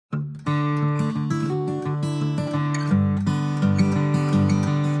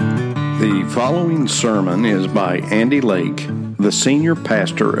The following sermon is by Andy Lake, the senior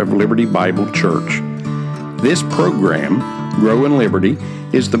pastor of Liberty Bible Church. This program, Grow in Liberty,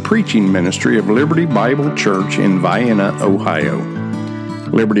 is the preaching ministry of Liberty Bible Church in Vienna, Ohio.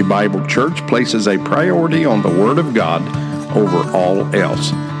 Liberty Bible Church places a priority on the Word of God over all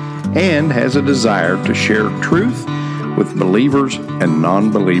else, and has a desire to share truth with believers and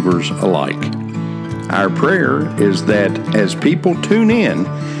non-believers alike. Our prayer is that as people tune in,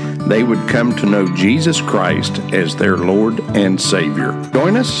 they would come to know Jesus Christ as their Lord and Savior.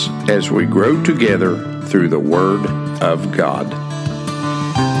 Join us as we grow together through the Word of God.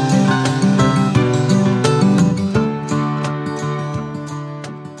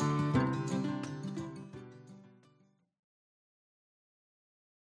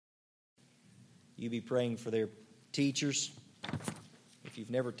 You be praying for their teachers. If you've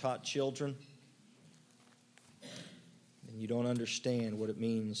never taught children, then you don't understand what it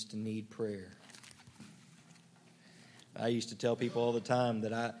means to need prayer. I used to tell people all the time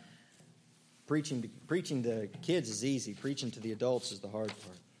that preaching to kids is easy. Preaching to the adults is the hard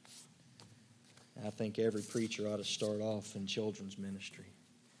part. I think every preacher ought to start off in children's ministry.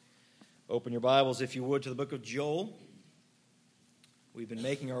 Open your Bibles, if you would, to the book of Joel. We've been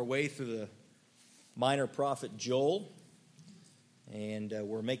making our way through the minor prophet Joel, and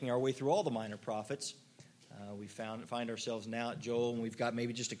we're making our way through all the minor prophets. We find ourselves now at Joel, and we've got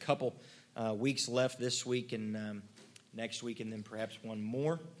maybe just a couple weeks left this week and next week, and then perhaps one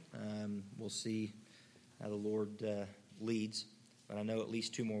more. We'll see how the Lord leads, but I know at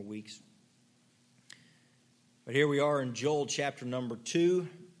least 2 more weeks. But here we are in Joel chapter number 2,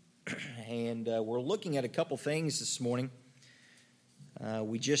 and we're looking at a couple things this morning.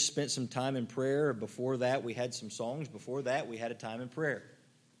 We just spent some time in prayer. Before that, we had some songs. Before that, we had a time in prayer.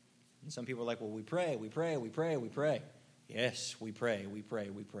 And some people are like, well, we pray. Yes, we pray. We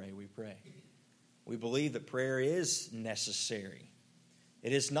believe that prayer is necessary.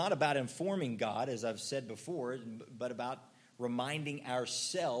 It is not about informing God, as I've said before, but about reminding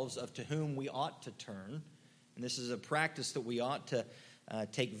ourselves of to whom we ought to turn. And this is a practice that we ought to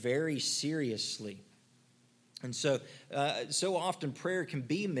take very seriously. And so often prayer can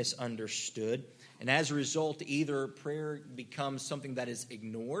be misunderstood, and as a result, either prayer becomes something that is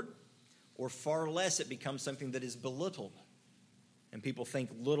ignored, or far less, it becomes something that is belittled, and people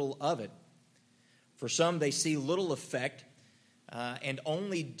think little of it. For some, they see little effect, and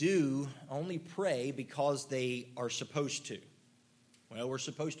only pray because they are supposed to. Well, we're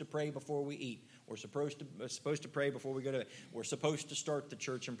supposed to pray before we eat. We're supposed to pray before we go to bed. We're supposed to start the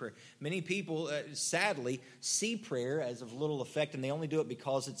church in prayer. Many people, sadly, see prayer as of little effect, and they only do it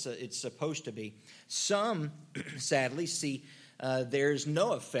because it's supposed to be. Some, sadly, see there's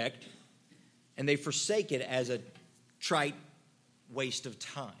no effect, and they forsake it as a trite waste of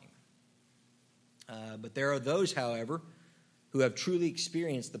time. But there are those, however, who have truly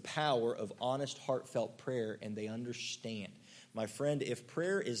experienced the power of honest, heartfelt prayer, and they understand. My friend, if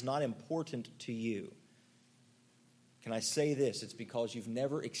prayer is not important to you, can I say this? It's because you've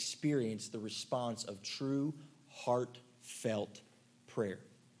never experienced the response of true, heartfelt prayer.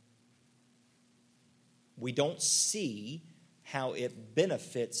 We don't see how it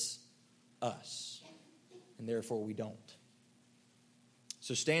benefits us, and therefore we don't.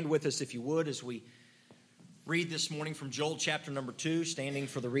 So stand with us, if you would, as we read this morning from Joel chapter number 2, standing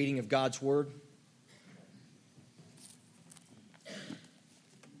for the reading of God's Word.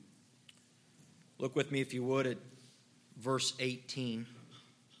 Look with me, if you would, at verse 18. It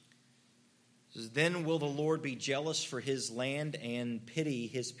says, "Then will the Lord be jealous for his land and pity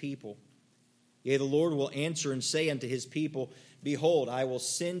his people. Yea, the Lord will answer and say unto his people, Behold, I will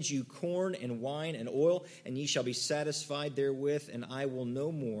send you corn and wine and oil, and ye shall be satisfied therewith, and I will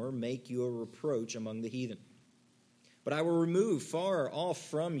no more make you a reproach among the heathen. But I will remove far off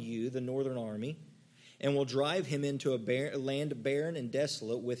from you the northern army, and will drive him into a land barren and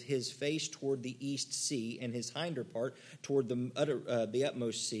desolate, with his face toward the east sea, and his hinder part toward the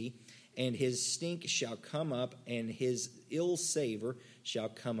utmost sea. And his stink shall come up, and his ill savor shall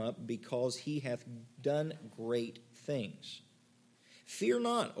come up, because he hath done great things. Fear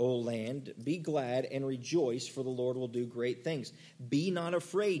not, O land, be glad and rejoice, for the Lord will do great things. Be not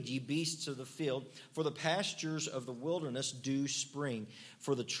afraid, ye beasts of the field, for the pastures of the wilderness do spring.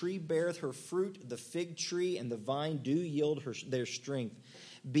 For the tree beareth her fruit, the fig tree and the vine do yield their strength.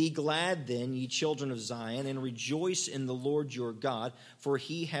 Be glad then, ye children of Zion, and rejoice in the Lord your God, for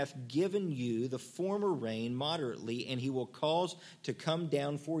he hath given you the former rain moderately, and he will cause to come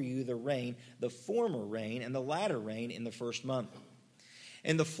down for you the rain, the former rain, and the latter rain in the first month.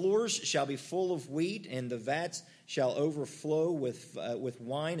 And the floors shall be full of wheat, and the vats shall overflow with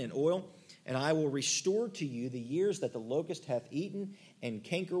wine and oil. and I will restore to you the years that the locust hath eaten, and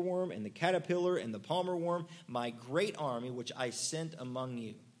cankerworm, and the caterpillar, and the palmer worm, my great army which I sent among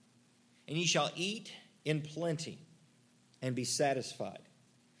you. And ye shall eat in plenty, and be satisfied,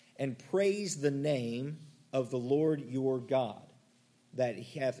 and praise the name of the Lord your God, that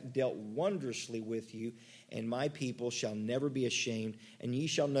he hath dealt wondrously with you, and my people shall never be ashamed, and ye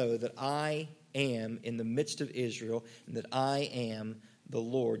shall know that I am in the midst of Israel, and that I am the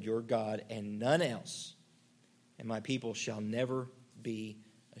Lord your God, and none else, and my people shall never be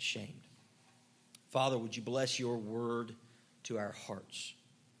ashamed. Father, would you bless your word to our hearts?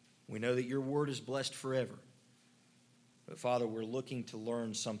 We know that your word is blessed forever. But Father, we're looking to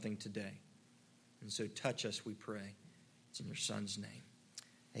learn something today. And so touch us, we pray. It's in your Son's name.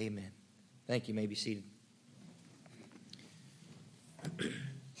 Amen. Thank you. You may be seated.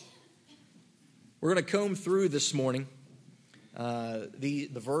 We're going to comb through this morning the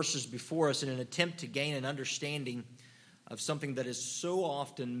verses before us in an attempt to gain an understanding of something that is so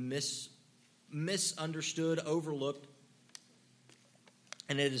often misunderstood, overlooked,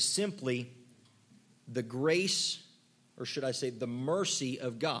 and it is simply the grace, or should I say the mercy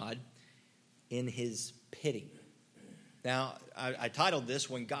of God in his pity. Now, I titled this,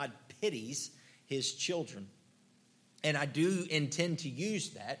 When God Pities His Children. And I do intend to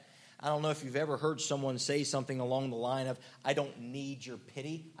use that. I don't know if you've ever heard someone say something along the line of, I don't need your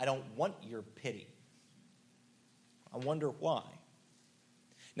pity. I don't want your pity. I wonder why.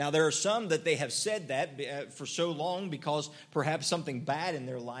 Now, there are some that they have said that for so long because perhaps something bad in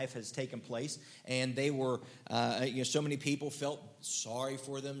their life has taken place, and they were, so many people felt sorry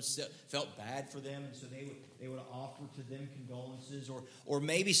for them, felt bad for them, and so they would offer to them condolences, or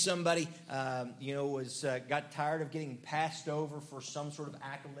maybe somebody, got tired of getting passed over for some sort of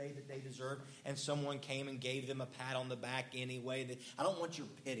accolade that they deserved, and someone came and gave them a pat on the back anyway. I don't want your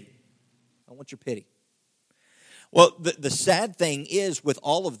pity. I want your pity. Well, the sad thing is with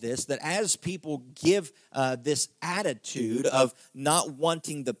all of this that as people give this attitude of not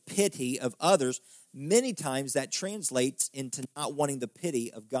wanting the pity of others, many times that translates into not wanting the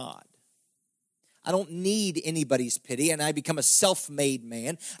pity of God. I don't need anybody's pity, and I become a self-made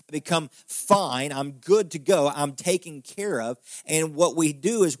man. I become fine. I'm good to go. I'm taken care of. And what we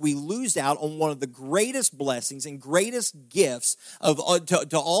do is we lose out on one of the greatest blessings and greatest gifts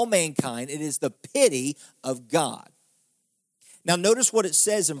to all mankind. It is the pity of God. Now, notice what it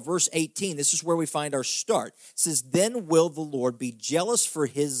says in verse 18. This is where we find our start. It says, Then will the Lord be jealous for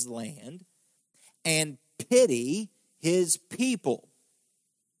his land and pity his people.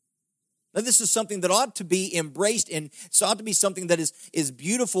 Now, this is something that ought to be embraced, and it ought to be something that is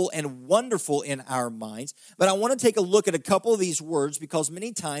beautiful and wonderful in our minds. But I want to take a look at a couple of these words because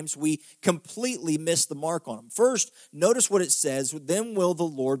many times we completely miss the mark on them. First, notice what it says, Then will the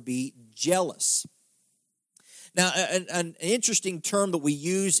Lord be jealous. Now, an interesting term that we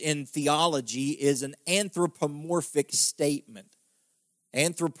use in theology is an anthropomorphic statement.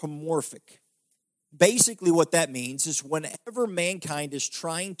 Anthropomorphic. Basically, what that means is whenever mankind is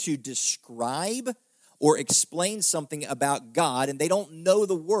trying to describe or explain something about God and they don't know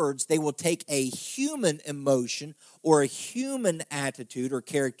the words, they will take a human emotion or a human attitude or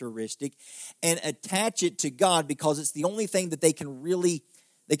characteristic and attach it to God because it's the only thing that they can really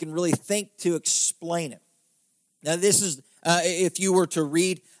think to explain it. Now, this is, if you were to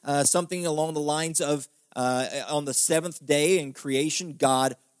read something along the lines of, on the seventh day in creation,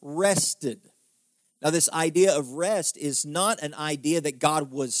 God rested. Now, this idea of rest is not an idea that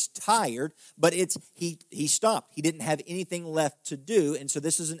God was tired, but it's he stopped. He didn't have anything left to do, and so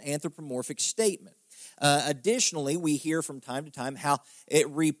this is an anthropomorphic statement. Additionally, we hear from time to time how it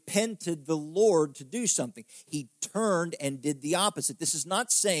repented the Lord to do something. He turned and did the opposite. This is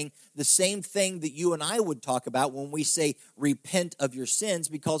not saying the same thing that you and I would talk about when we say repent of your sins,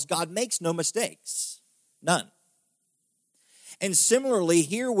 because God makes no mistakes. None. And similarly,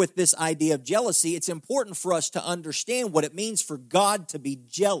 here with this idea of jealousy, it's important for us to understand what it means for God to be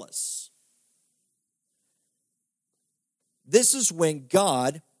jealous. This is when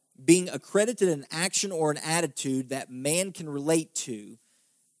God, being accredited an action or an attitude that man can relate to,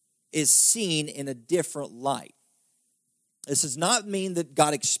 is seen in a different light. This does not mean that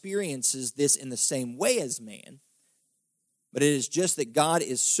God experiences this in the same way as man, but it is just that God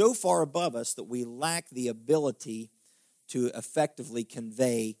is so far above us that we lack the ability to effectively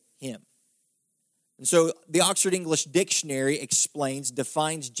convey him. And so the Oxford English Dictionary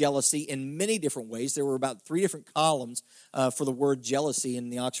defines jealousy in many different ways. There were about 3 different columns for the word jealousy in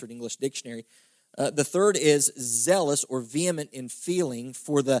the Oxford English Dictionary. The third is zealous or vehement in feeling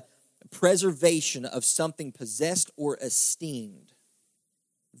for the preservation of something possessed or esteemed.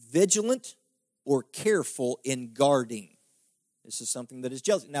 Vigilant or careful in guarding. This is something that is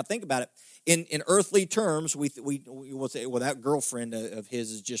jealous. Now think about it. In earthly terms, we will say, well, that girlfriend of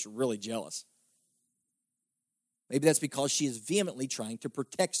his is just really jealous. Maybe that's because she is vehemently trying to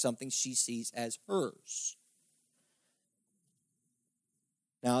protect something she sees as hers.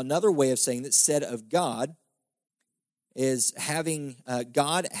 Now, another way of saying that said of God is having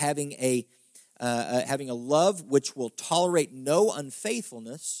God having a love which will tolerate no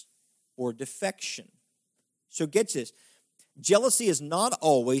unfaithfulness or defection. So get this. Jealousy is not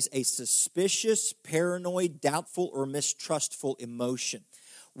always a suspicious, paranoid, doubtful, or mistrustful emotion.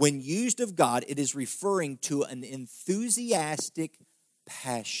 When used of God, it is referring to an enthusiastic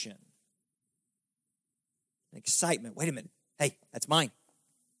passion. An excitement. Wait a minute. Hey, that's mine.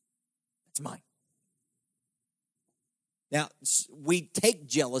 That's mine. Now, we take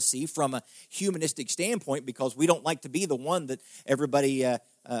jealousy from a humanistic standpoint because we don't like to be the one that everybody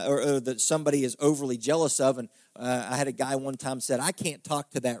or that somebody is overly jealous of. And I had a guy one time said, I can't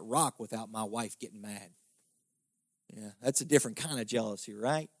talk to that rock without my wife getting mad. Yeah, that's a different kind of jealousy,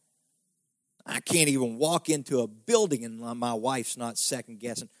 right? I can't even walk into a building and my wife's not second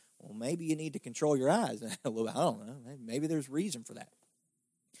guessing. Well, maybe you need to control your eyes a little bit. I don't know. Maybe there's reason for that.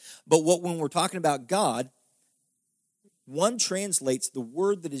 But when we're talking about God, one translates the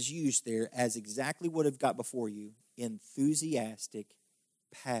word that is used there as exactly what I've got before you, enthusiastic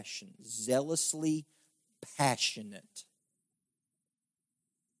passion, zealously passionate.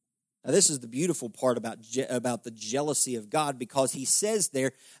 Now, this is the beautiful part about the jealousy of God, because he says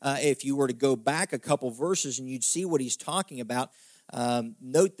there, if you were to go back a couple verses and you'd see what he's talking about,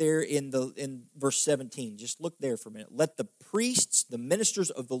 note there in verse 17, just look there for a minute. Let the priests, the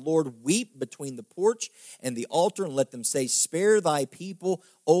ministers of the Lord, weep between the porch and the altar, and let them say, spare thy people,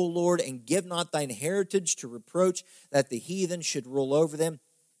 O Lord, and give not thine heritage to reproach, that the heathen should rule over them.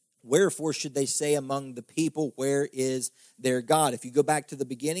 Wherefore should they say among the people, where is their God? If you go back to the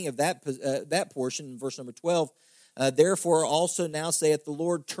beginning of that portion, in verse number 12, therefore also now saith the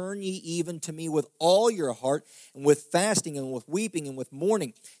Lord, turn ye even to me with all your heart, and with fasting, and with weeping, and with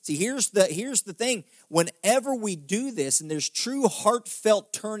mourning. See, here's the thing. Whenever we do this, and there's true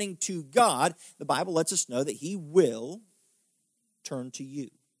heartfelt turning to God, the Bible lets us know that he will turn to you.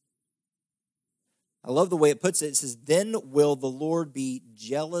 I love the way it puts it. It says, then will the Lord be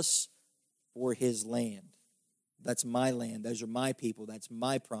jealous for his land. That's my land. Those are my people. That's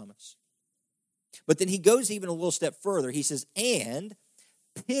my promise. But then he goes even a little step further. He says, and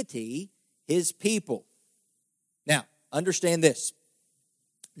pity his people. Now, understand this.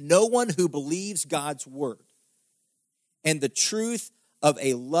 No one who believes God's word and the truth of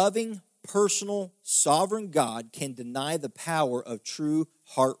a loving, personal, sovereign God can deny the power of true,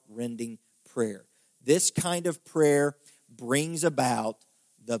 heart-rending prayer. This kind of prayer brings about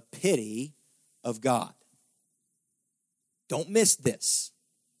the pity of God. Don't miss this.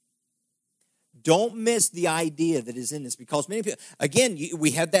 Don't miss the idea that is in this, because many people, again,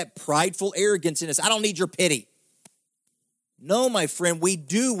 we have that prideful arrogance in us. I don't need your pity. No, my friend, we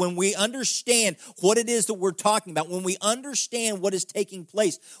do when we understand what it is that we're talking about. When we understand what is taking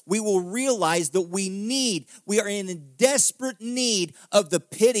place, we will realize that we are in desperate need of the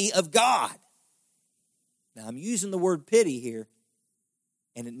pity of God. Now, I'm using the word pity here,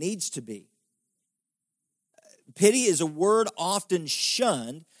 and it needs to be. Pity is a word often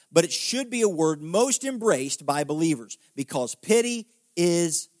shunned, but it should be a word most embraced by believers, because pity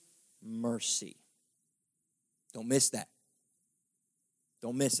is mercy. Don't miss that.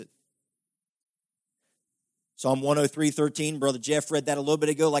 Don't miss it. Psalm 103:13, Brother Jeff read that a little bit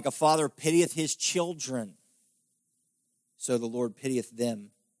ago. Like a father pitieth his children, so the Lord pitieth them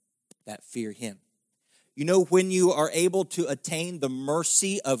that fear him. You know when you are able to attain the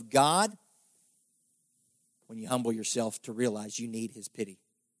mercy of God? When you humble yourself to realize you need his pity.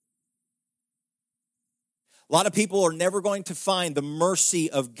 A lot of people are never going to find the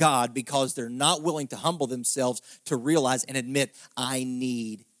mercy of God because they're not willing to humble themselves to realize and admit, I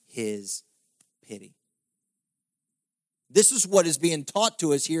need his pity. This is what is being taught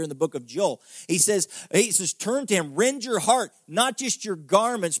to us here in the book of Joel. He says, turn to him, rend your heart, not just your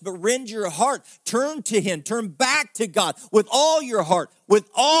garments, but rend your heart. Turn to him, turn back to God with all your heart, with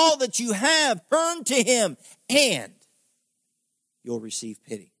all that you have. Turn to him, and you'll receive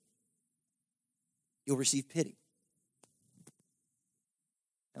pity. You'll receive pity.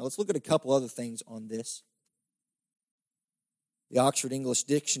 Now let's look at a couple other things on this. The Oxford English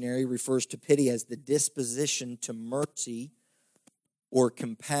Dictionary refers to pity as the disposition to mercy or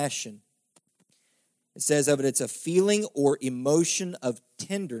compassion. It says of it, it's a feeling or emotion of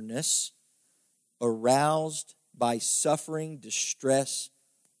tenderness aroused by suffering, distress,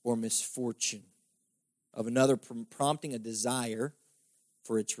 or misfortune. of another prompting a desire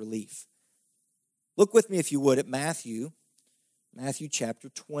for its relief. Look with me, if you would, at Matthew chapter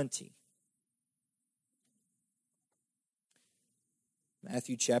 20.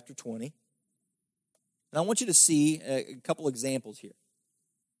 Matthew chapter 20. And I want you to see a couple examples here.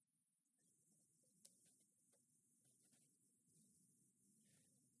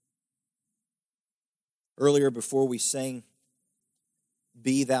 Earlier, before we sang,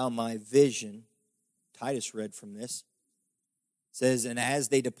 "Be Thou My Vision," Titus read from this. It says, "And as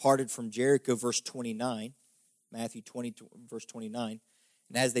they departed from Jericho," verse 29, Matthew 20, verse 29,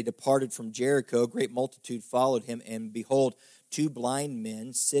 "And as they departed from Jericho, a great multitude followed him, and behold, two blind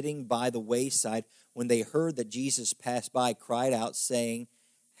men sitting by the wayside, when they heard that Jesus passed by, cried out, saying,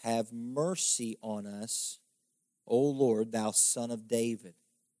 Have mercy on us, O Lord, thou Son of David.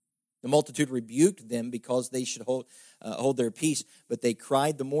 The multitude rebuked them because they should hold their peace, but they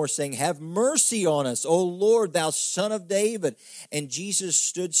cried the more, saying, Have mercy on us, O Lord, thou Son of David. And Jesus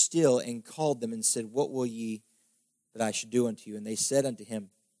stood still and called them and said, What will ye that I should do unto you? And they said unto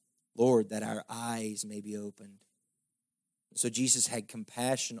him, Lord, that our eyes may be opened. So Jesus had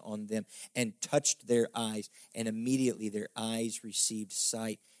compassion on them and touched their eyes, and immediately their eyes received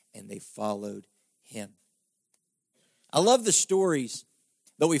sight, and they followed him. I love the stories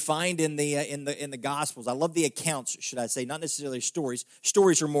that we find in the Gospels. I love the accounts, should I say, not necessarily stories.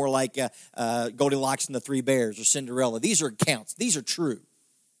 Stories are more like Goldilocks and the Three Bears or Cinderella. These are accounts. These are true.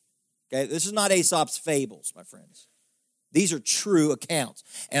 Okay, this is not Aesop's fables, my friends. These are true accounts.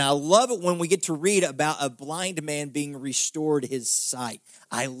 And I love it when we get to read about a blind man being restored his sight.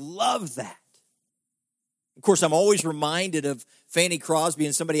 I love that. Of course, I'm always reminded of Fanny Crosby,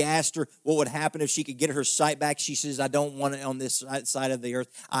 and somebody asked her what would happen if she could get her sight back. She says, I don't want it on this side of the earth.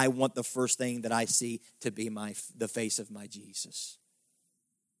 I want the first thing that I see to be the face of my Jesus.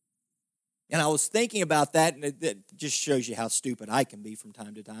 And I was thinking about that, and it just shows you how stupid I can be from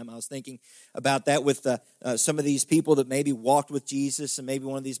time to time. I was thinking about that with some of these people that maybe walked with Jesus, and maybe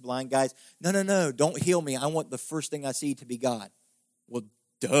one of these blind guys. No, don't heal me. I want the first thing I see to be God. Well,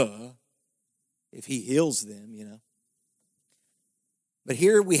 duh, if he heals them, you know. But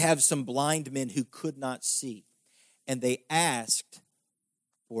here we have some blind men who could not see, and they asked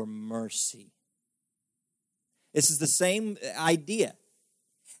for mercy. This is the same idea.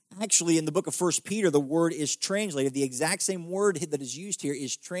 Actually, in the book of 1 Peter, the word is translated. The exact same word that is used here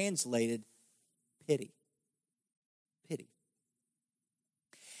is translated pity. Pity.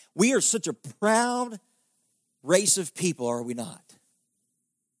 We are such a proud race of people, are we not?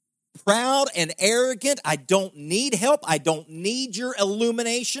 Proud and arrogant. I don't need help. I don't need your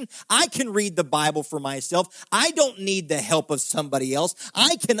illumination. I can read the Bible for myself. I don't need the help of somebody else.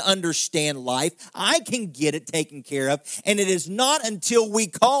 I can understand life. I can get it taken care of. And it is not until we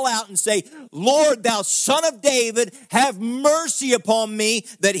call out and say, Lord, thou Son of David, have mercy upon me,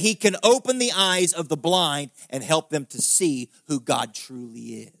 that he can open the eyes of the blind and help them to see who God truly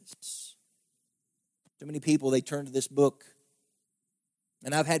is. So many people, they turn to this book.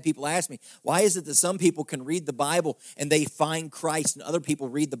 And I've had people ask me, why is it that some people can read the Bible and they find Christ, and other people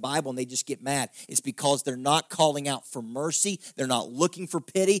read the Bible and they just get mad? It's because they're not calling out for mercy. They're not looking for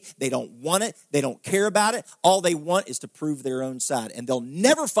pity. They don't want it. They don't care about it. All they want is to prove their own side. And they'll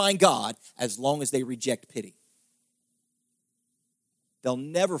never find God as long as they reject pity. They'll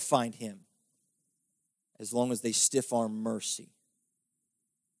never find him as long as they stiff-arm mercy.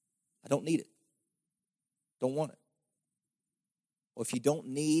 I don't need it. Don't want it. Well, if you don't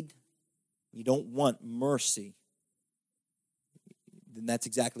need, you don't want mercy, then that's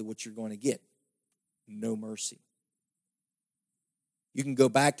exactly what you're going to get. No mercy. You can go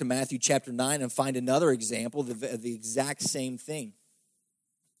back to Matthew chapter 9 and find another example of the exact same thing.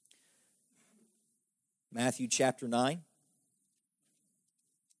 Matthew chapter 9.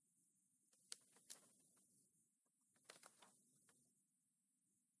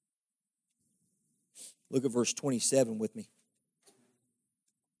 Look at verse 27 with me.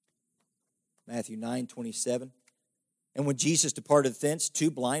 Matthew 9:27. And when Jesus departed thence,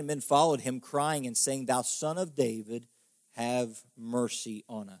 two blind men followed him, crying and saying, Thou Son of David, have mercy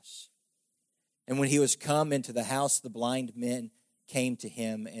on us. And when he was come into the house, the blind men came to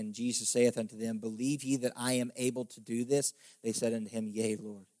him, and Jesus saith unto them, Believe ye that I am able to do this? They said unto him, Yea,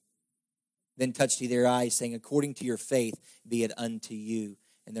 Lord. Then touched he their eyes, saying, According to your faith be it unto you.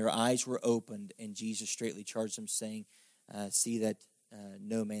 And their eyes were opened, and Jesus straightly charged them, saying, See that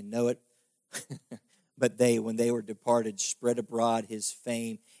no man know it. But they, when they were departed, spread abroad his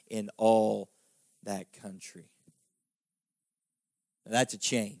fame in all that country. Now, that's a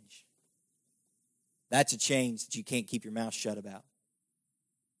change. That's a change that you can't keep your mouth shut about.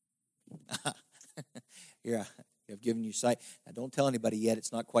 Here, I've given you sight. Now, don't tell anybody yet.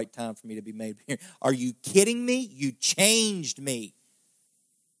 It's not quite time for me to be made here. Are you kidding me? You changed me.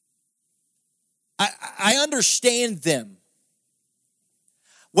 I understand them.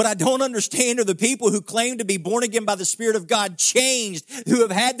 What I don't understand are the people who claim to be born again by the Spirit of God, changed, who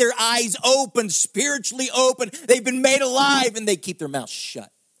have had their eyes opened, spiritually opened. They've been made alive, and they keep their mouths shut.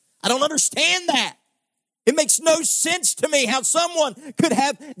 I don't understand that. It makes no sense to me how someone could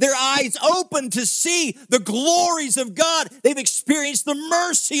have their eyes open to see the glories of God. They've experienced the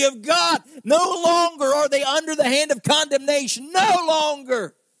mercy of God. No longer are they under the hand of condemnation. No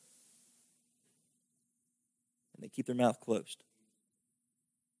longer. And they keep their mouth closed.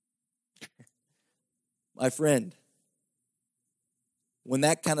 My friend, when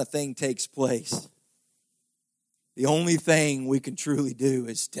that kind of thing takes place, the only thing we can truly do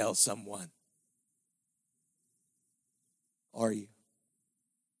is tell someone. Are you?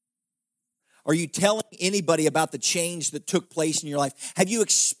 Are you telling anybody about the change that took place in your life? Have you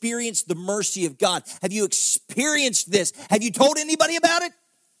experienced the mercy of God? Have you experienced this? Have you told anybody about it?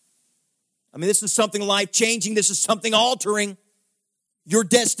 I mean, this is something life-changing. This is something altering. Your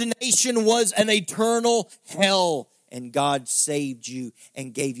destination was an eternal hell, and God saved you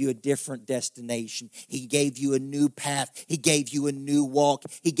and gave you a different destination. He gave you a new path. He gave you a new walk.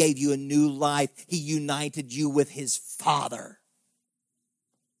 He gave you a new life. He united you with His Father.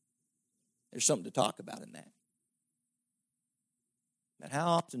 There's something to talk about in that. But how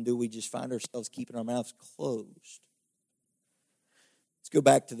often do we just find ourselves keeping our mouths closed? Let's go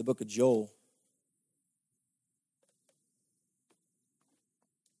back to the book of Joel.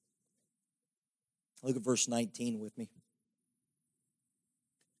 Look at verse 19 with me. It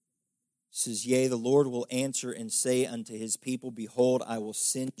says, Yea, the Lord will answer and say unto His people, Behold, I will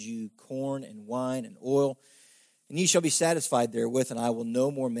send you corn and wine and oil, and ye shall be satisfied therewith, and I will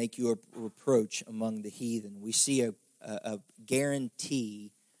no more make you a reproach among the heathen. We see a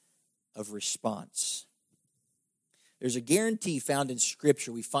guarantee of response. There's a guarantee found in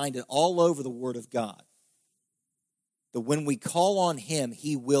Scripture. We find it all over the Word of God. That when we call on Him,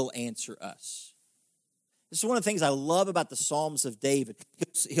 He will answer us. This is one of the things I love about the Psalms of David.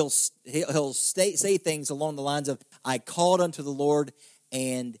 He'll say things along the lines of, I called unto the Lord,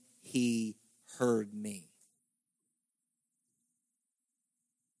 and He heard me.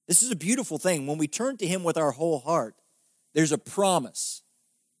 This is a beautiful thing. When we turn to Him with our whole heart, there's a promise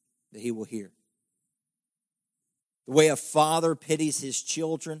that He will hear. The way a father pities his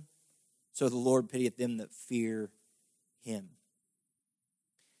children, so the Lord pitieth them that fear Him.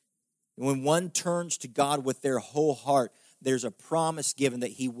 When one turns to God with their whole heart, there's a promise given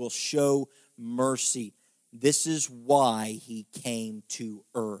that He will show mercy. This is why He came to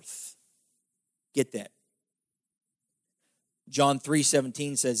earth. Get that. John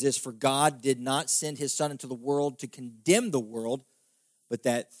 3:17 says this, For God did not send His Son into the world to condemn the world, but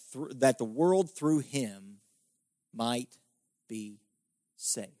that the world through Him might be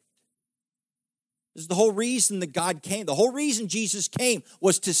saved. This is the whole reason that God came. The whole reason Jesus came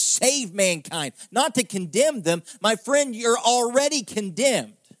was to save mankind, not to condemn them. My friend, you're already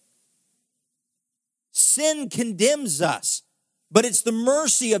condemned. Sin condemns us, but it's the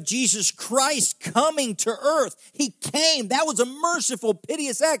mercy of Jesus Christ coming to earth. He came. That was a merciful,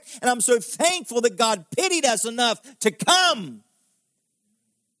 piteous act, and I'm so thankful that God pitied us enough to come.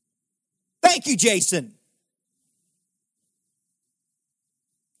 Thank you, Jason.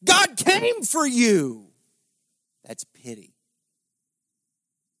 God came for you. That's pity.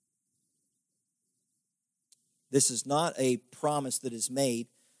 This is not a promise that is made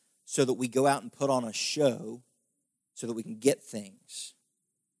so that we go out and put on a show so that we can get things.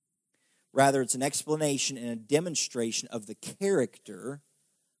 Rather, it's an explanation and a demonstration of the character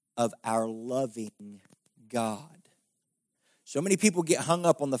of our loving God. So many people get hung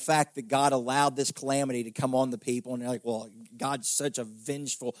up on the fact that God allowed this calamity to come on the people, and they're like, well, God's such a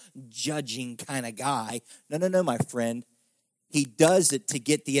vengeful, judging kind of guy. No, my friend. He does it to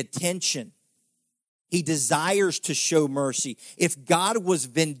get the attention. He desires to show mercy. If God was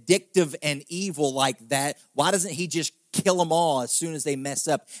vindictive and evil like that, why doesn't He just kill them all as soon as they mess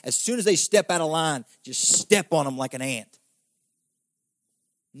up? As soon as they step out of line, just step on them like an ant.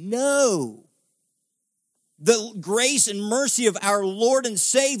 No. The grace and mercy of our Lord and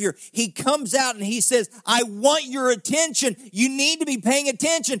Savior, He comes out and He says, I want your attention. You need to be paying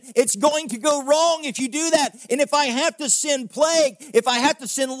attention. It's going to go wrong if you do that. And if I have to send plague, if I have to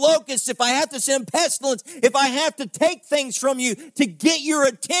send locusts, if I have to send pestilence, if I have to take things from you to get your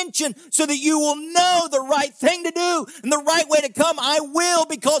attention so that you will know the right thing to do and the right way to come, I will,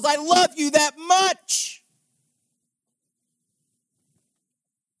 because I love you that much.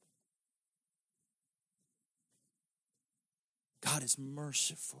 God is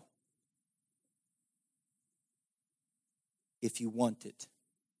merciful if you want it.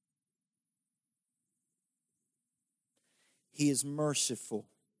 He is merciful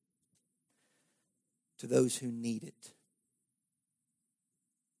to those who need it.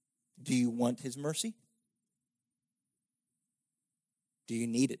 Do you want His mercy? Do you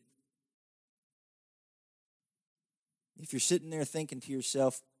need it? If you're sitting there thinking to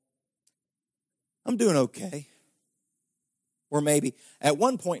yourself, I'm doing okay. Or maybe at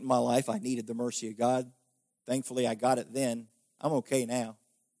one point in my life I needed the mercy of God. Thankfully I got it then. I'm okay now.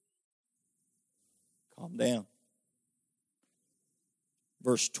 Calm down.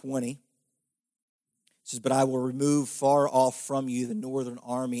 Verse 20 says, but I will remove far off from you the northern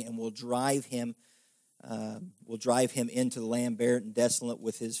army and will drive him into the land barren and desolate,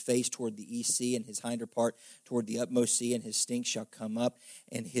 with his face toward the east sea and his hinder part toward the utmost sea, and his stink shall come up,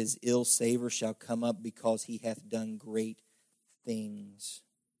 and his ill savor shall come up, because he hath done great things.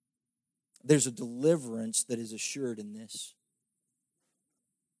 There's a deliverance that is assured in this.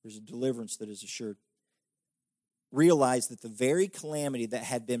 There's a deliverance that is assured. Realize that the very calamity that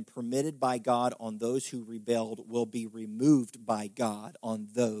had been permitted by God on those who rebelled will be removed by God on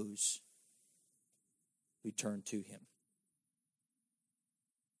those who turn to Him.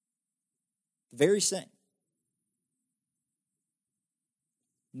 The very same.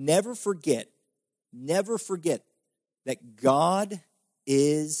 Never forget that God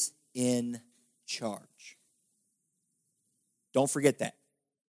is in charge. Don't forget that.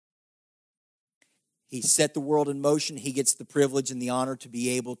 He set the world in motion. He gets the privilege and the honor to be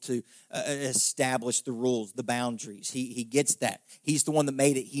able to establish the rules, the boundaries. He gets that. He's the one that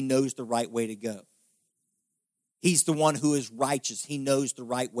made it. He knows the right way to go. He's the one who is righteous. He knows the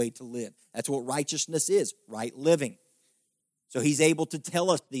right way to live. That's what righteousness is, right living. So He's able to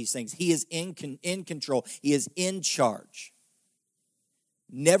tell us these things. He is in control. He is in charge.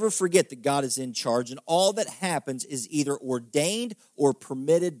 Never forget that God is in charge, and all that happens is either ordained or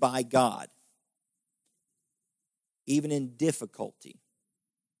permitted by God. Even in difficulty,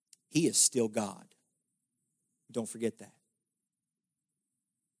 He is still God. Don't forget that.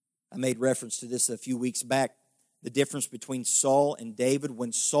 I made reference to this a few weeks back. The difference between Saul and David.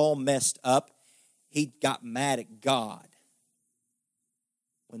 When Saul messed up, he got mad at God.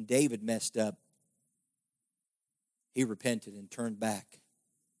 When David messed up, he repented and turned back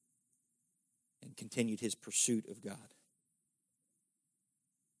and continued his pursuit of God.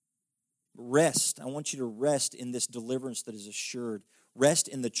 Rest. I want you to rest in this deliverance that is assured. Rest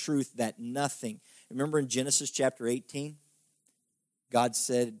in the truth that nothing. Remember in Genesis chapter 18, God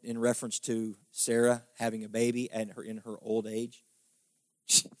said in reference to Sarah having a baby and in her old age.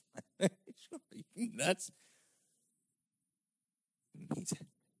 You nuts? Is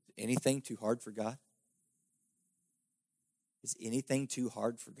anything too hard for God? Is anything too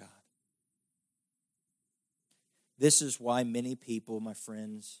hard for God? This is why many people, my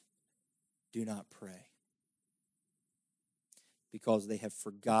friends, do not pray. Because they have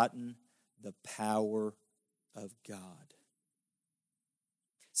forgotten the power of God.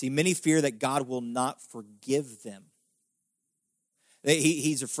 See, many fear that God will not forgive them.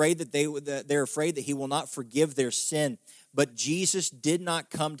 He's afraid that they're afraid that He will not forgive their sin. But Jesus did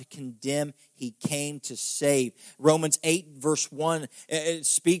not come to condemn. He came to save. Romans 8 verse 1 it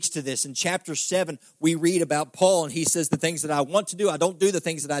speaks to this. In chapter 7, we read about Paul, and he says, the things that I want to do, I don't do. The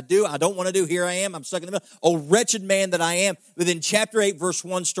things that I do, I don't want to do. Here I am. I'm stuck in the middle. Oh, wretched man that I am. But then chapter 8 verse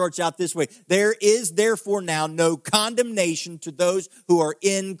 1 starts out this way. There is therefore now no condemnation to those who are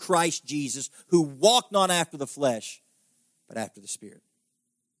in Christ Jesus, who walk not after the flesh, but after the Spirit.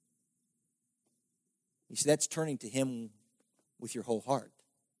 You see, that's turning to Him with your whole heart.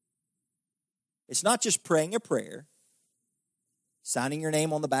 It's not just praying a prayer, signing your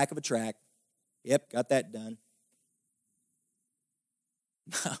name on the back of a tract. Yep, got that done.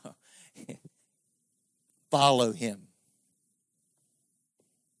 No. Follow Him.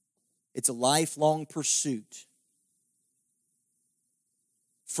 It's a lifelong pursuit.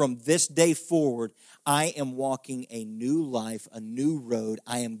 From this day forward, I am walking a new life, a new road.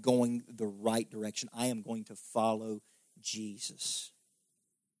 I am going the right direction. I am going to follow Jesus.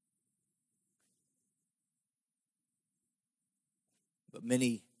 But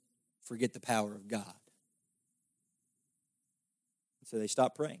many forget the power of God. So they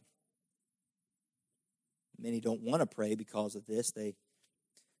stop praying. Many don't want to pray because of this. They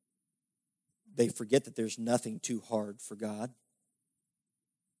forget that there's nothing too hard for God.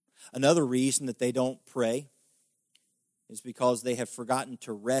 Another reason that they don't pray is because they have forgotten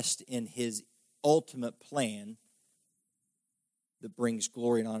to rest in His ultimate plan that brings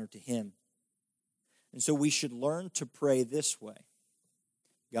glory and honor to Him. And so we should learn to pray this way.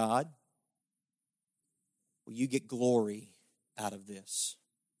 God, will you get glory out of this?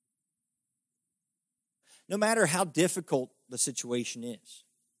 No matter how difficult the situation is.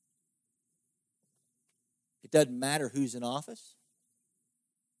 It doesn't matter who's in office.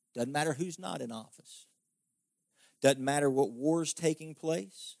 Doesn't matter who's not in office. Doesn't matter what war's taking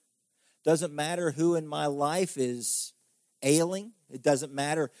place. Doesn't matter who in my life is ailing. It doesn't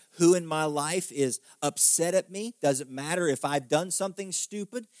matter who in my life is upset at me. Doesn't matter if I've done something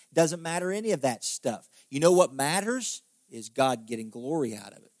stupid. Doesn't matter any of that stuff. You know what matters is God getting glory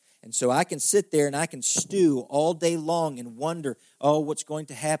out of it. And so I can sit there and I can stew all day long and wonder, oh, what's going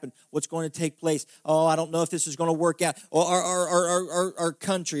to happen? What's going to take place? Oh, I don't know if this is going to work out. Oh, our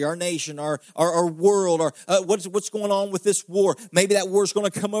country, our nation, our world, what's going on with this war? Maybe that war is going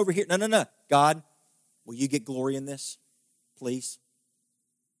to come over here. No. God, will you get glory in this? Please.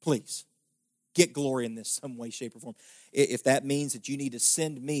 Please. Get glory in this some way, shape, or form. If that means that you need to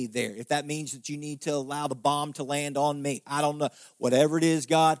send me there, if that means that you need to allow the bomb to land on me, I don't know. Whatever it is,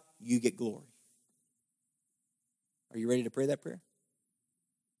 God, you get glory. Are you ready to pray that prayer?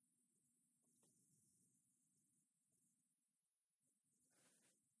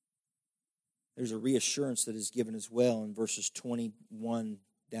 There's a reassurance that is given as well in verses 21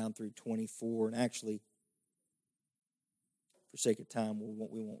 down through 24. And actually, for sake of time,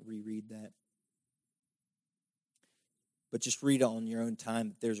 we won't reread that. But just read it on your own time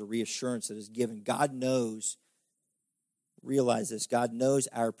that there's a reassurance that is given. God knows, realize this, God knows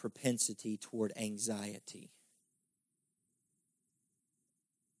our propensity toward anxiety.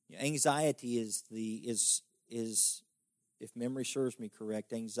 Anxiety is if memory serves me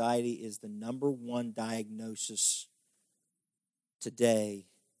correct, anxiety is the number one diagnosis today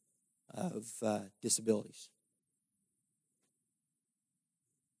of disabilities.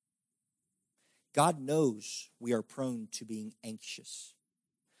 God knows we are prone to being anxious.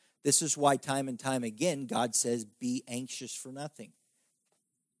 This is why time and time again God says, be anxious for nothing.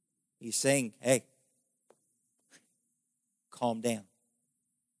 He's saying, hey, calm down.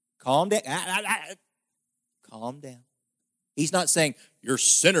 Calm down. Calm down. He's not saying, you're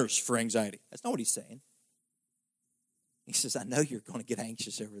sinners for anxiety. That's not what he's saying. He says, I know you're going to get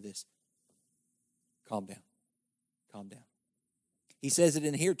anxious over this. Calm down. Calm down. He says it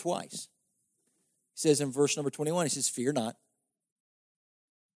in here twice. He says in verse number 21, he says, fear not.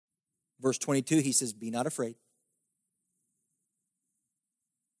 Verse 22, he says, be not afraid.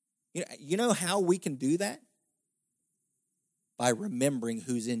 You know how we can do that? By remembering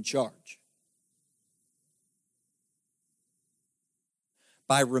who's in charge.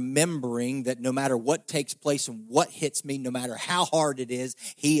 By remembering that no matter what takes place and what hits me, no matter how hard it is,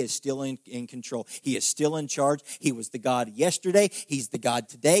 he is still in control. He is still in charge. He was the God yesterday. He's the God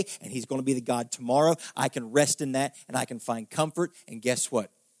today, and he's going to be the God tomorrow. I can rest in that, and I can find comfort. And guess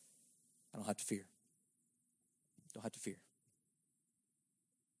what? I don't have to fear. Don't have to fear.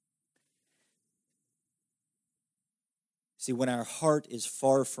 See, when our heart is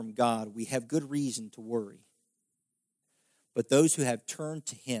far from God, we have good reason to worry. But those who have turned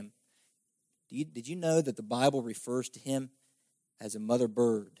to him, did you know that the Bible refers to him as a mother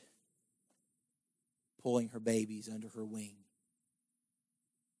bird pulling her babies under her wing?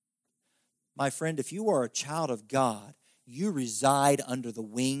 My friend, if you are a child of God, you reside under the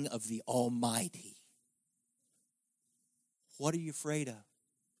wing of the Almighty. What are you afraid of?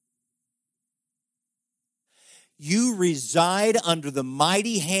 You reside under the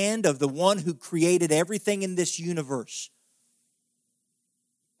mighty hand of the one who created everything in this universe.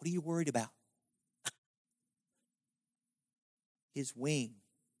 What are you worried about? His wing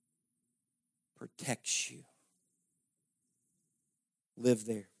protects you. Live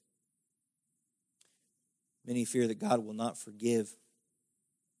there. Many fear that God will not forgive.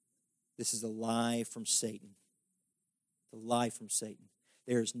 This is a lie from Satan. The lie from Satan.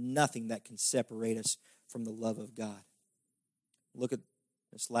 There is nothing that can separate us from the love of God. Look at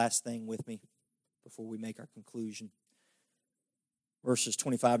this last thing with me before we make our conclusion. Verses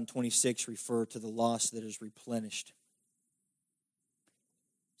 25 and 26 refer to the loss that is replenished.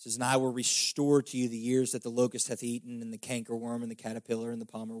 It says, and I will restore to you the years that the locust hath eaten, and the cankerworm, and the caterpillar, and the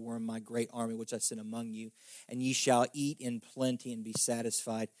palmer worm, my great army which I sent among you. And ye shall eat in plenty and be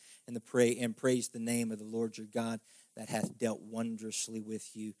satisfied, and praise the name of the Lord your God that hath dealt wondrously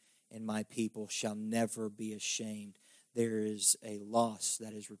with you, and my people shall never be ashamed. There is a loss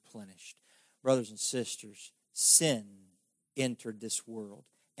that is replenished. Brothers and sisters, sin entered this world,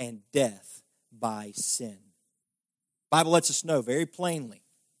 and death by sin. The Bible lets us know very plainly,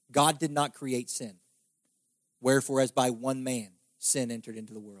 God did not create sin. Wherefore, as by one man, sin entered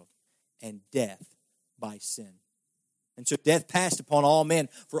into the world, and death by sin. And so death passed upon all men,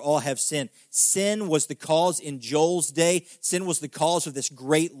 for all have sinned. Sin was the cause in Joel's day. Sin was the cause of this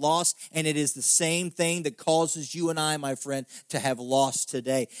great loss, and it is the same thing that causes you and I, my friend, to have loss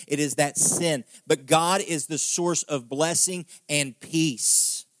today. It is that sin. But God is the source of blessing and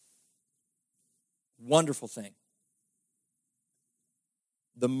peace. Wonderful thing.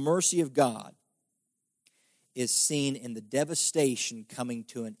 The mercy of God is seen in the devastation coming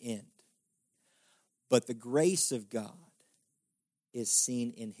to an end. But the grace of God is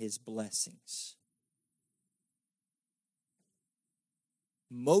seen in His blessings.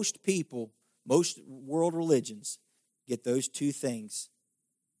 Most people, most world religions get those two things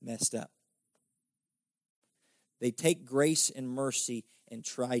messed up. They take grace and mercy and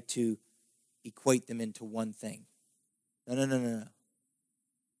try to equate them into one thing. No.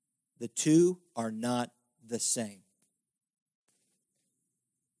 The two are not the same.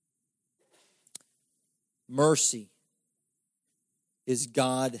 Mercy is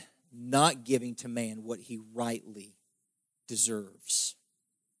God not giving to man what he rightly deserves.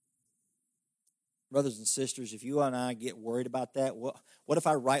 Brothers and sisters, if you and I get worried about that, what if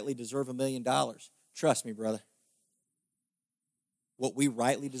I rightly deserve $1 million? Trust me, brother. What we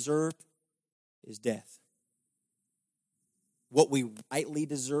rightly deserve is death. What we rightly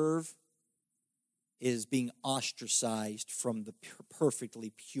deserve is being ostracized from the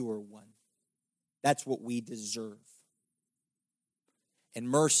perfectly pure one. That's what we deserve. And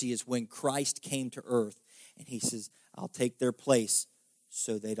mercy is when Christ came to earth and He says, I'll take their place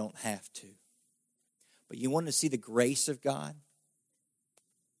so they don't have to. But you want to see the grace of God?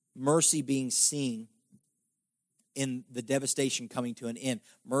 Mercy being seen in the devastation coming to an end.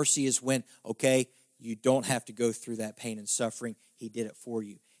 Mercy is when, okay, you don't have to go through that pain and suffering. He did it for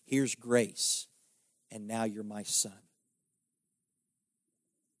you. Here's grace. And now you're my son.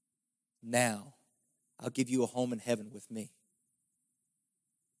 Now, I'll give you a home in heaven with me.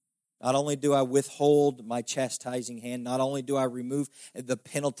 Not only do I withhold my chastising hand, not only do I remove the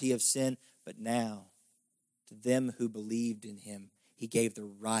penalty of sin, but now, to them who believed in Him, He gave the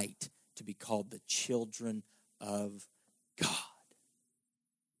right to be called the children of God.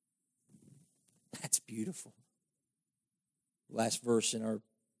 That's beautiful. Last verse in our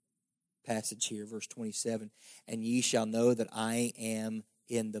passage here, verse 27. And ye shall know that I am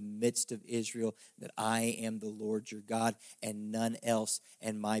in the midst of Israel, that I am the Lord your God, and none else,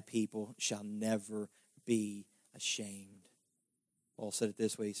 and my people shall never be ashamed. Paul said it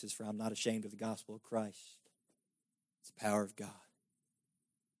this way, he says, for I'm not ashamed of the gospel of Christ. It's the power of God.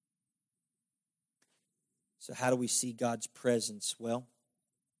 So how do we see God's presence? Well,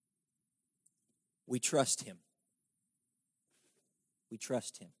 we trust Him. We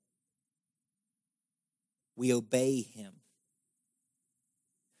trust Him. We obey Him.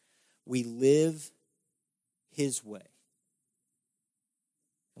 We live His way.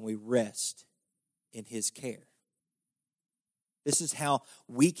 And we rest in His care. This is how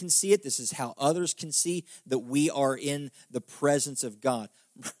we can see it. This is how others can see that we are in the presence of God.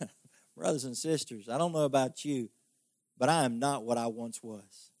 Brothers and sisters, I don't know about you, but I am not what I once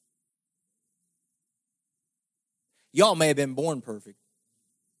was. Y'all may have been born perfect.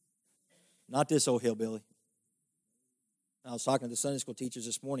 Not this old hillbilly. I was talking to the Sunday school teachers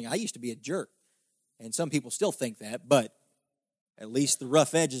this morning. I used to be a jerk, and some people still think that, but at least the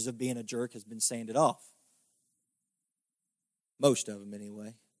rough edges of being a jerk has been sanded off. Most of them,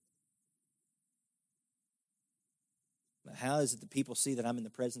 anyway. But how is it that people see that I'm in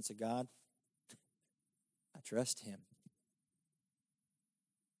the presence of God? I trust Him.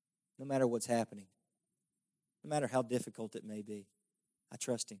 No matter what's happening, no matter how difficult it may be, I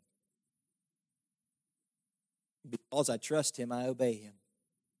trust Him. Because I trust Him, I obey Him.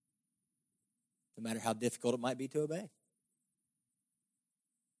 No matter how difficult it might be to obey.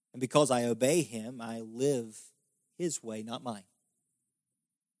 And because I obey Him, I live His way, not mine.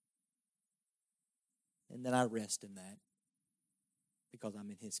 And then I rest in that because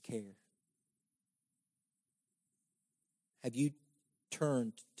I'm in His care. Have you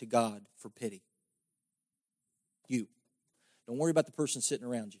turned to God for pity? You. Don't worry about the person sitting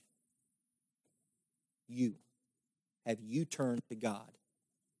around you. You. Have you turned to God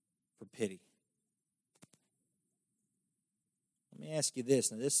for pity? Let me ask you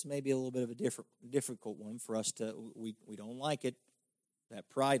this. Now, this may be a little bit of a difficult one for us to, we don't like it. That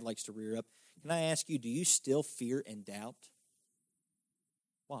pride likes to rear up. Can I ask you, do you still fear and doubt?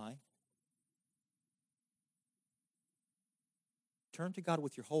 Why? Turn to God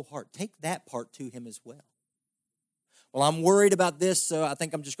with your whole heart. Take that part to Him as well. Well, I'm worried about this, so I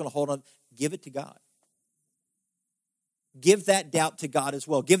think I'm just going to hold on. Give it to God. Give that doubt to God as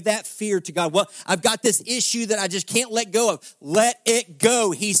well. Give that fear to God. Well, I've got this issue that I just can't let go of. Let it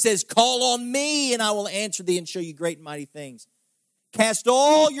go. He says, call on me and I will answer thee and show you great and mighty things. Cast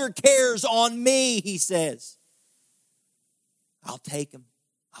all your cares on me, he says. I'll take them.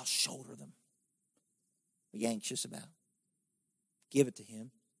 I'll shoulder them. What are you anxious about? Give it to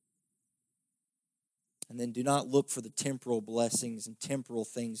him. And then do not look for the temporal blessings and temporal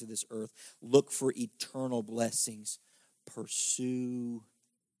things of this earth. Look for eternal blessings. Pursue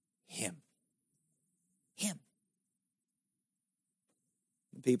him. Him.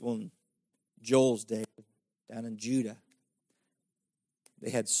 The people in Joel's day, down in Judah,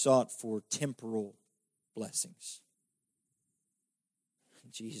 they had sought for temporal blessings.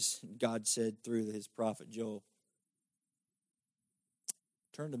 God said through his prophet Joel,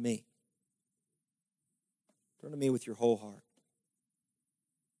 turn to me. Turn to me with your whole heart.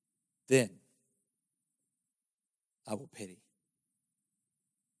 Then I will pity.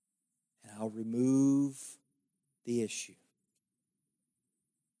 And I'll remove the issue.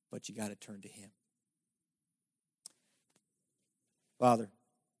 But you got to turn to him. Father,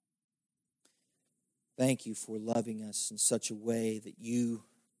 thank you for loving us in such a way that you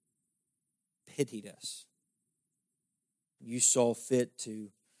pitied us. You saw fit to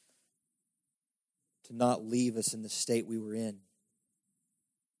not leave us in the state we were in.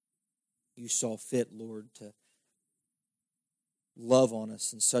 You saw fit, Lord, to love on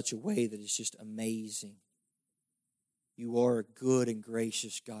us in such a way that is just amazing. You are a good and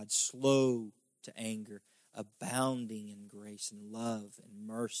gracious God, slow to anger, abounding in grace and love and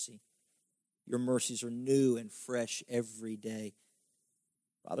mercy. Your mercies are new and fresh every day.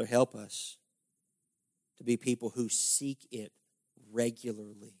 Father, help us to be people who seek it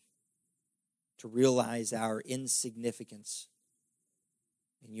regularly, to realize our insignificance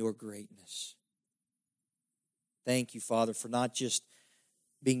and your greatness. Thank you, Father, for not just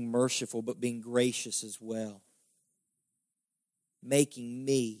being merciful, but being gracious as well. Making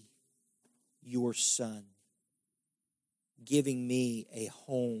me your son. Giving me a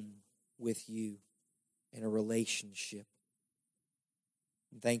home with you in a relationship.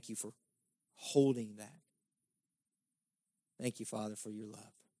 Thank you for holding that. Thank you, Father, for your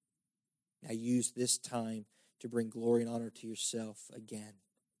love. Now use this time to bring glory and honor to yourself again,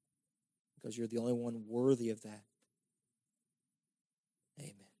 because you're the only one worthy of that.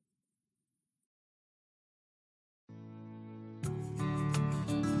 Amen.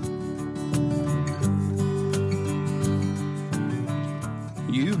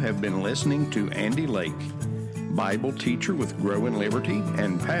 You have been listening to Andy Lake, Bible teacher with Grow in Liberty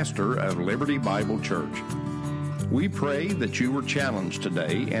and pastor of Liberty Bible Church. We pray that you were challenged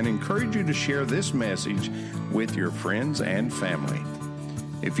today and encourage you to share this message with your friends and family.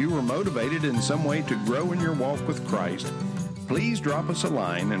 If you were motivated in some way to grow in your walk with Christ, please drop us a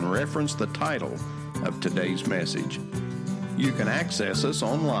line and reference the title of today's message. You can access us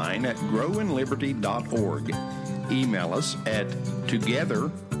online at growinliberty.org. Email us at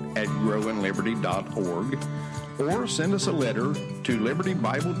together@growinliberty.org or send us a letter to Liberty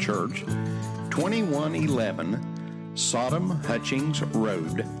Bible Church, 2111 Sodom Hutchings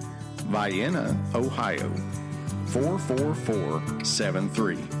Road, Vienna, Ohio,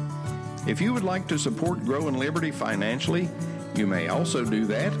 44473. If you would like to support Grow in Liberty financially, you may also do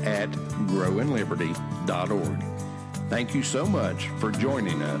that at growinliberty.org. Thank you so much for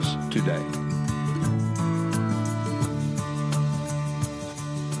joining us today.